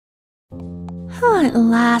Oh, at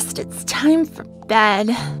last, it's time for bed.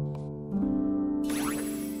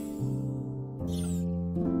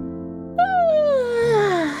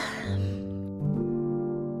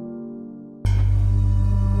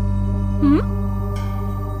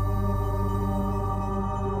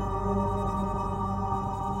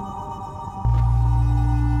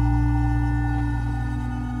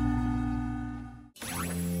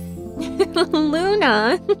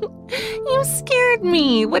 Luna, you scared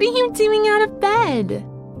me. What are you doing out of bed?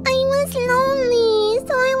 I was lonely,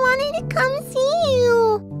 so I wanted to come see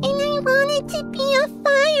you. And I wanted to be a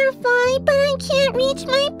firefly, but I can't reach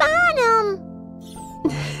my bottom.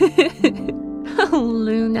 Oh,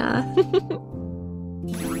 Luna.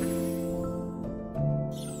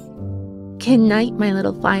 Good night, my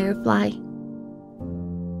little firefly.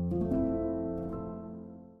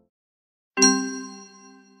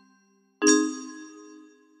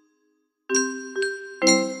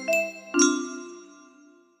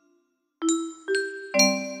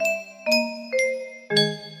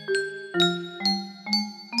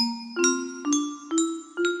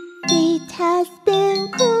 Fate has been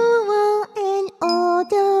cruel and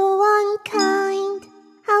although unkind.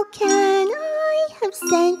 How can I have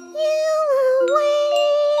sent you away?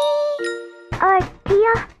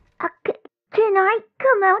 Tia, can I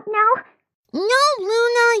come out now? No,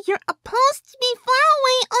 Luna, you're supposed to be far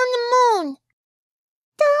away on the moon.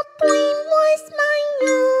 The blame was my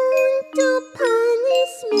own, the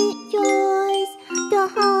punishment yours. The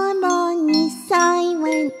harmony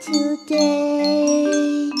silent today.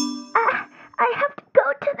 I have to go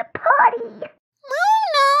to the party.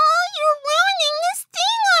 Luna, you're ruining this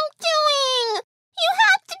thing I'm doing. You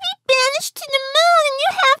have to be banished to the moon and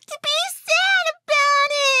you have to be sad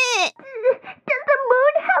about it. Does the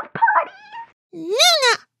moon have parties?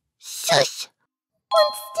 Luna, shush.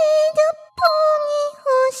 Once did a pony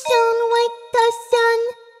who shone like the sun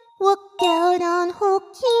walked out on whole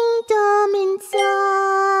kingdom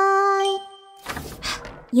inside.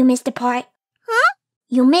 You missed a part. Huh?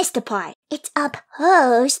 You missed a part. It's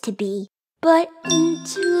supposed to be. But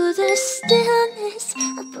into the stillness,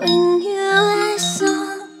 I bring you a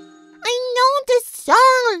song. I know the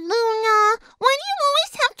song, Luna. Why do you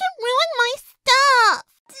always have to ruin my stuff?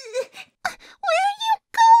 Where are you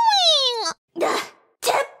going?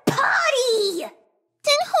 To party!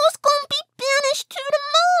 Then who's gonna be banished to the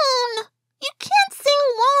moon? You can't sing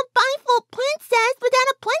Lullaby for a Princess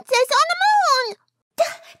without a princess on the moon!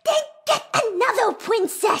 Then get another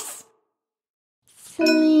princess!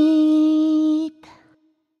 Sleep,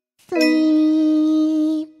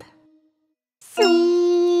 sleep, sleep.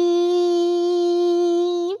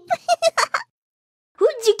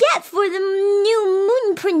 Who'd you get for the new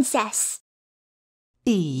moon princess?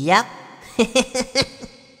 Yep.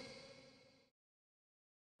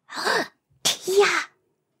 Tia,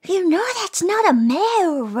 you know that's not a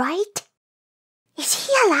male, right? Is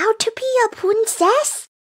he allowed to be a princess?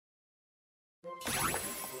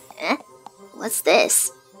 What's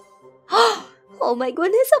this? Oh my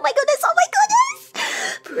goodness, oh my goodness, oh my goodness!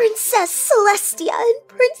 Princess Celestia and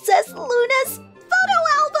Princess Luna's photo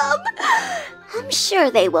album! I'm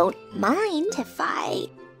sure they won't mind if I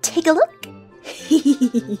take a look.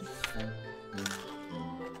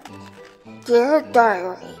 Dear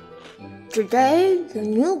Diary, today the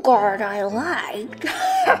new guard I liked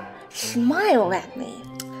smiled at me.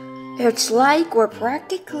 It's like we're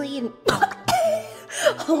practically in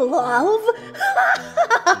love.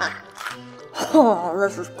 Oh,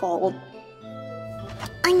 this is cold.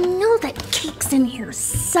 I know that cake's in here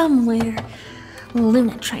somewhere.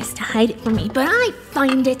 Luna tries to hide it from me, but I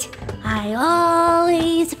find it. I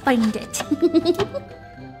always find it.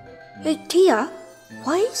 Hey, Tia,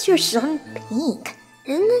 why is your sun pink?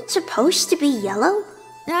 Isn't it supposed to be yellow?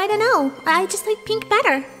 I don't know. I just like pink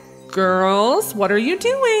better. Girls, what are you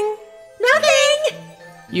doing? Nothing!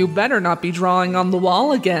 You better not be drawing on the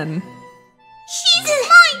wall again. She's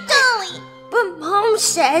my dolly! But Mom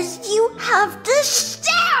says you have to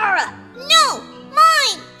share! No!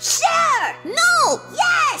 Mine! Share! No!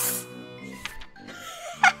 Yes!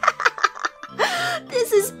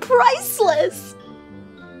 This is priceless!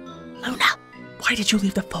 Luna, why did you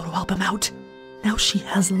leave the photo album out? Now she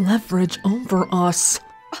has leverage over us.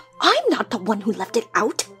 I'm not the one who left it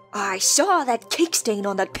out. I saw that cake stain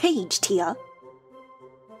on that page, Tia.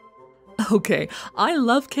 Okay, I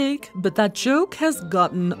love cake, but that joke has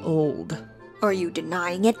gotten old. Are you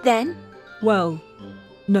denying it then? Well,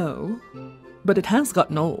 no, but it has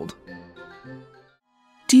gotten old.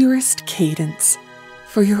 Dearest Cadence,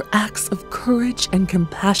 for your acts of courage and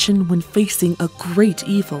compassion when facing a great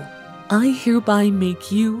evil, I hereby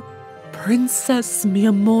make you Princess Mi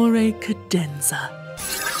Amore Cadenza.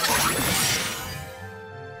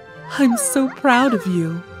 I'm so proud of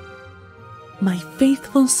you. My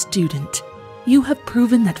faithful student, you have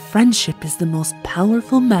proven that friendship is the most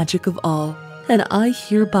powerful magic of all, and I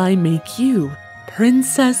hereby make you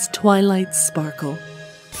Princess Twilight Sparkle.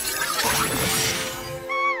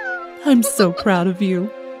 I'm so proud of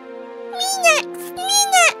you. Me next! Me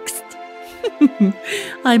next!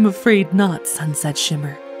 I'm afraid not, Sunset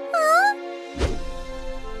Shimmer. Huh?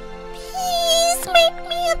 Please make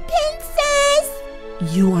me a princess!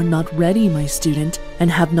 You are not ready, my student,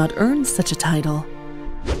 and have not earned such a title.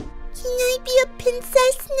 Can I be a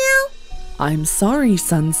princess now? I'm sorry,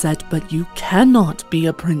 Sunset, but you cannot be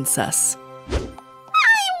a princess. I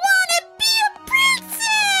wanna be a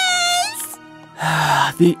princess!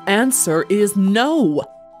 The answer is no.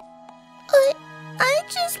 I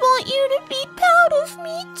just want you to be proud of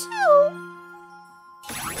me too.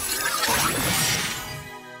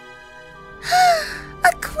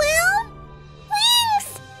 A clown? Wings!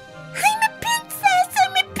 I'm a princess!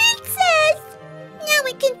 I'm a princess! Now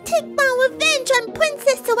I can take my revenge on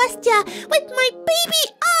Princess Celestia with my baby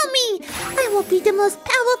army! I will be the most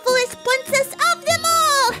powerfulest princess of them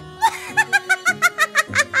all!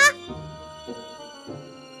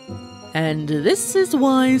 And this is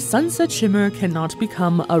why Sunset Shimmer cannot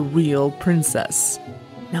become a real princess.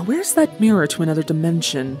 Now where's that mirror to another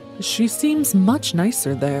dimension? She seems much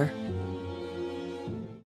nicer there.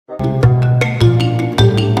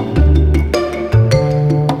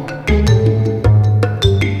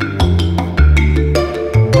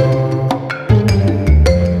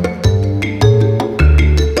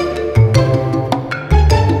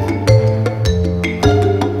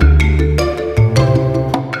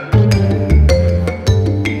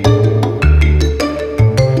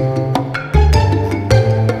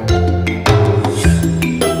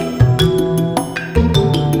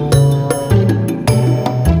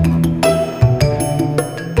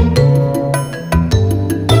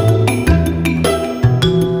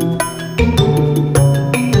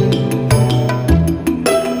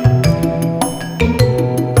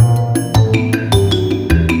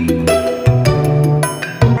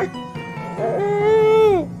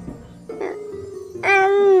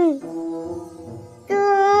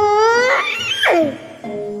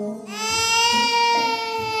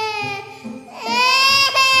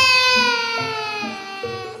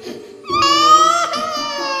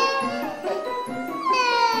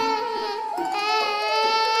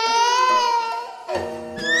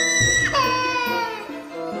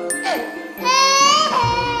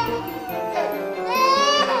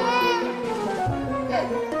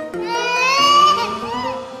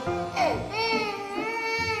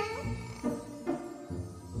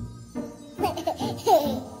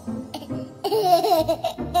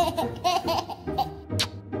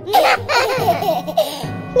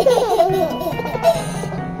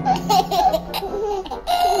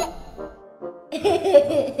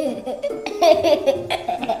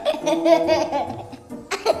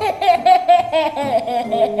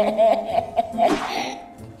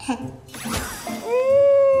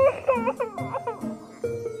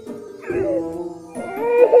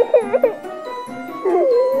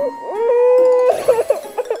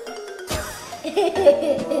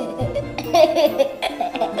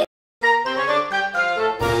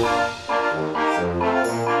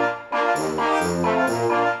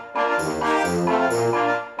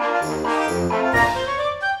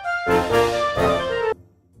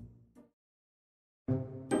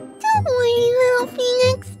 Don't worry, little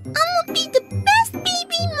Phoenix. I'ma be the best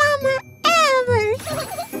baby mama ever.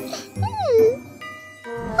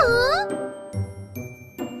 Huh?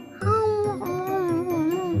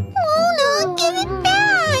 Luna, give it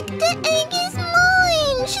back. The egg is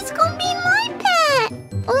mine. She's gonna be my pet.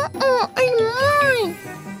 It's mine.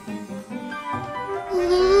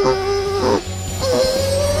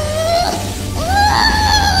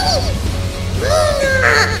 Luna!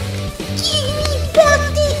 Give me back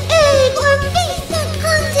the egg or face the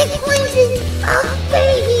consequences of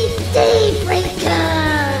baby Daybreaker!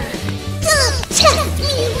 Don't test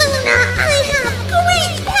me, Luna! I have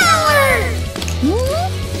great power!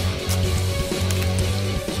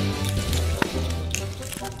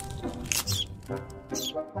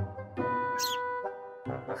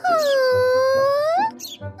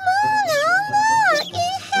 Luna, look!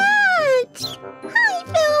 It hatched! Hi,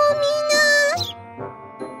 Philomena!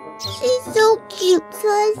 She's so cute,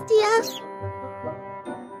 Celestia.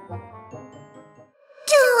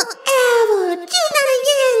 Don't ever do that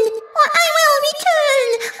again, or I will return.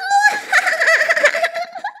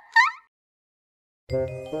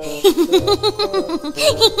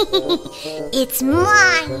 It's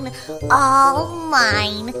mine, all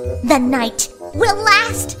mine. The night will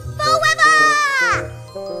last forever!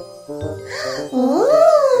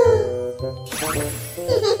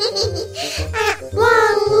 At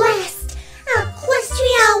long last,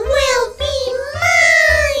 Equestria will be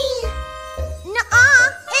mine! Nuh-uh,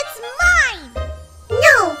 it's mine!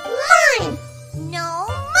 No, mine! No,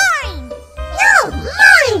 mine! No,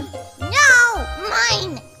 mine! No,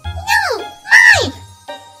 mine! No,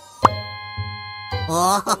 mine!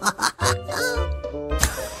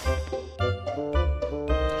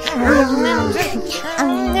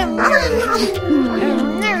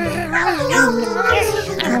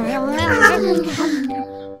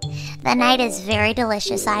 The night is very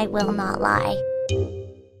delicious, I will not lie.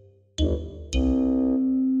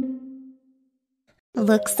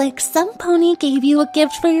 Looks like some pony gave you a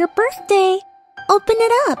gift for your birthday. Open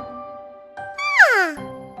it up.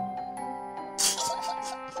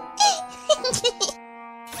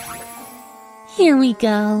 Here we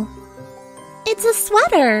go. It's a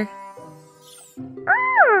sweater.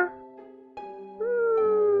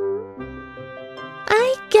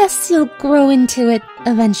 I guess you'll grow into it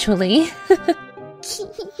eventually.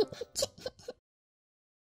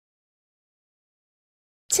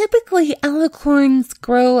 Typically, alicorns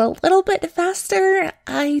grow a little bit faster.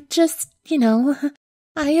 I just,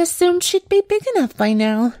 I assumed she'd be big enough by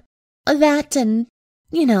now. That and,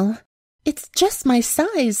 it's just my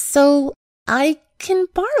size, so I can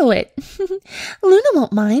borrow it. Luna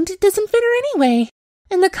won't mind, it doesn't fit her anyway.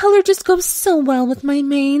 And the color just goes so well with my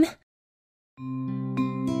mane.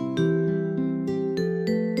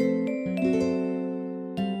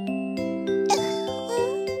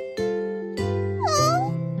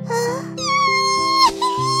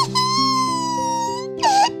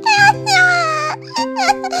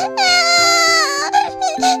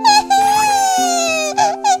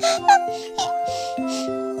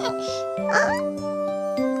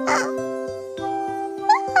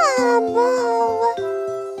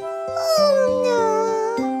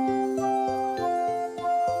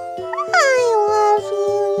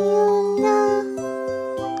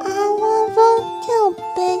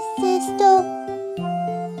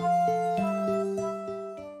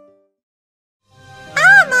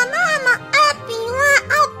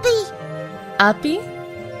 Uppy?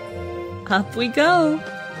 Up we go.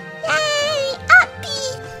 Yay, Uppy!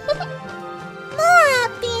 More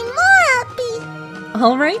Uppy, more Uppy!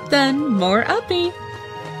 All right then, more Uppy.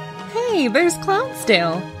 Hey, there's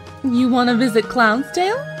Clownsdale. You want to visit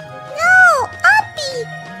Clownsdale? No, Uppy!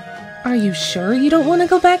 Are you sure you don't want to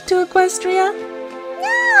go back to Equestria?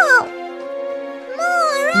 No!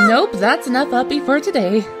 More Uppy! Nope, that's enough Uppy for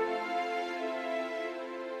today.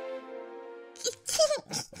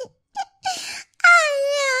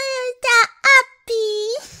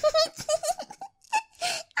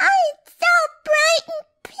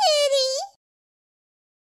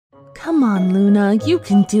 Come on, Luna, you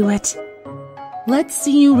can do it. Let's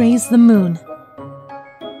see you raise the moon.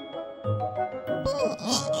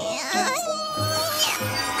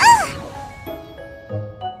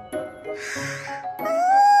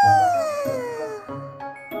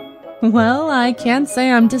 Well, I can't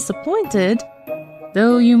say I'm disappointed,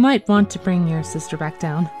 though you might want to bring your sister back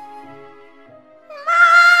down.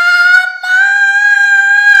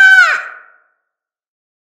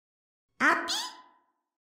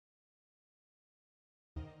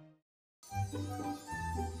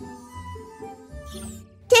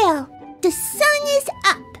 There, the sun is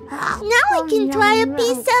up. Now I can try a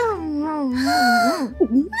piece of... Luna,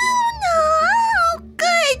 how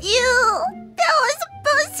could you? That was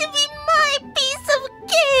supposed to be my piece of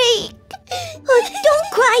cake. Oh, don't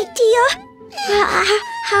cry, dear.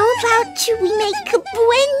 How about we make a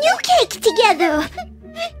brand new cake together?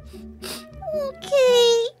 Okay,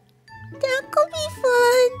 that could be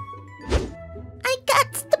fun. I got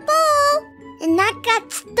the ball. And I got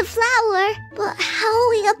the flower, but how are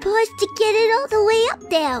we supposed to get it all the way up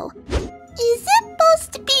there? Is it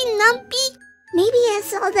supposed to be lumpy? Maybe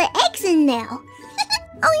it's all the eggs in there.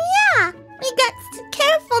 Oh yeah, we got to be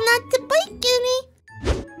careful not to bite Goonie.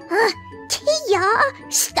 Tia,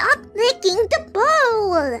 stop licking the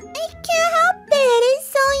bowl. I can't help it, it's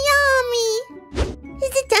so yummy.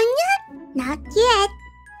 Is it done yet? Not yet.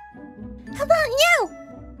 How about now?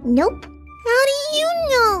 Nope. How do you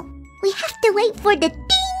know? We have to wait for the ding!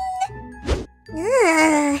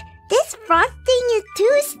 This frosting is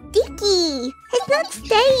too sticky. It's not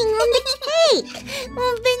staying on the cake.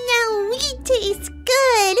 But now we taste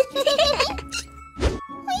good.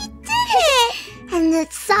 We did it! And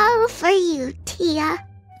it's all for you, Tia.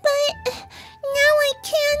 But now I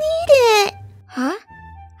can't eat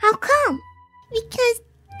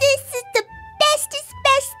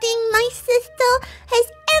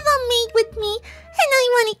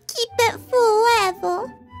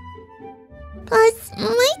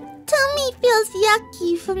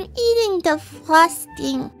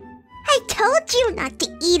told you not to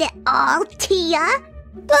eat it all, Tia.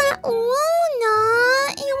 But Luna,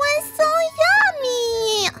 it was so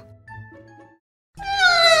yummy.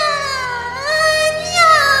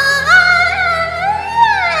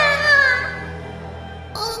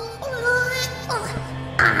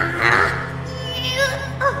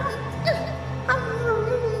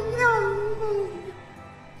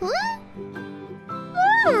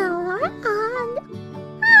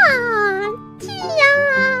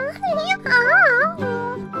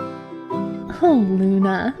 Oh,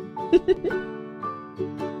 Luna.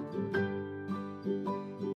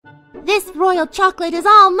 This royal chocolate is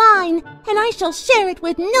all mine, and I shall share it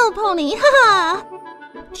with no pony. Ha ha!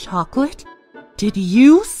 Chocolate? Did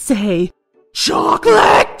you say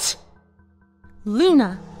chocolate?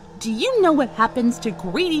 Luna, do you know what happens to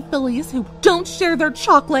greedy fillies who don't share their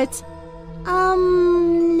chocolate?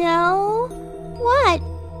 No. What?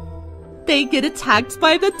 They get attacked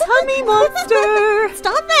by the tummy monster.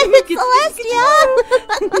 Stop it, Celestia!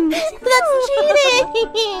 That's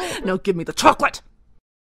cheating! No, give me the chocolate.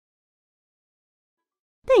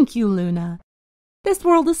 Thank you, Luna. This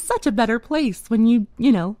world is such a better place when you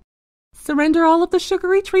surrender all of the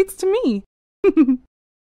sugary treats to me.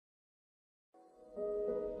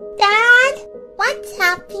 Dad, what's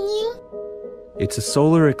happening? It's a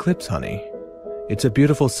solar eclipse, honey. It's a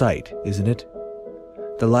beautiful sight, isn't it?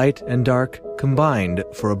 The light and dark combined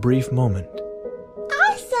for a brief moment.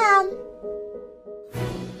 Awesome!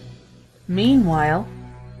 Meanwhile,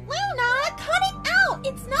 Luna, cut it out!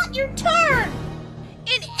 It's not your turn!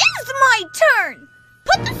 It is my turn!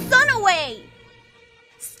 Put the sun away!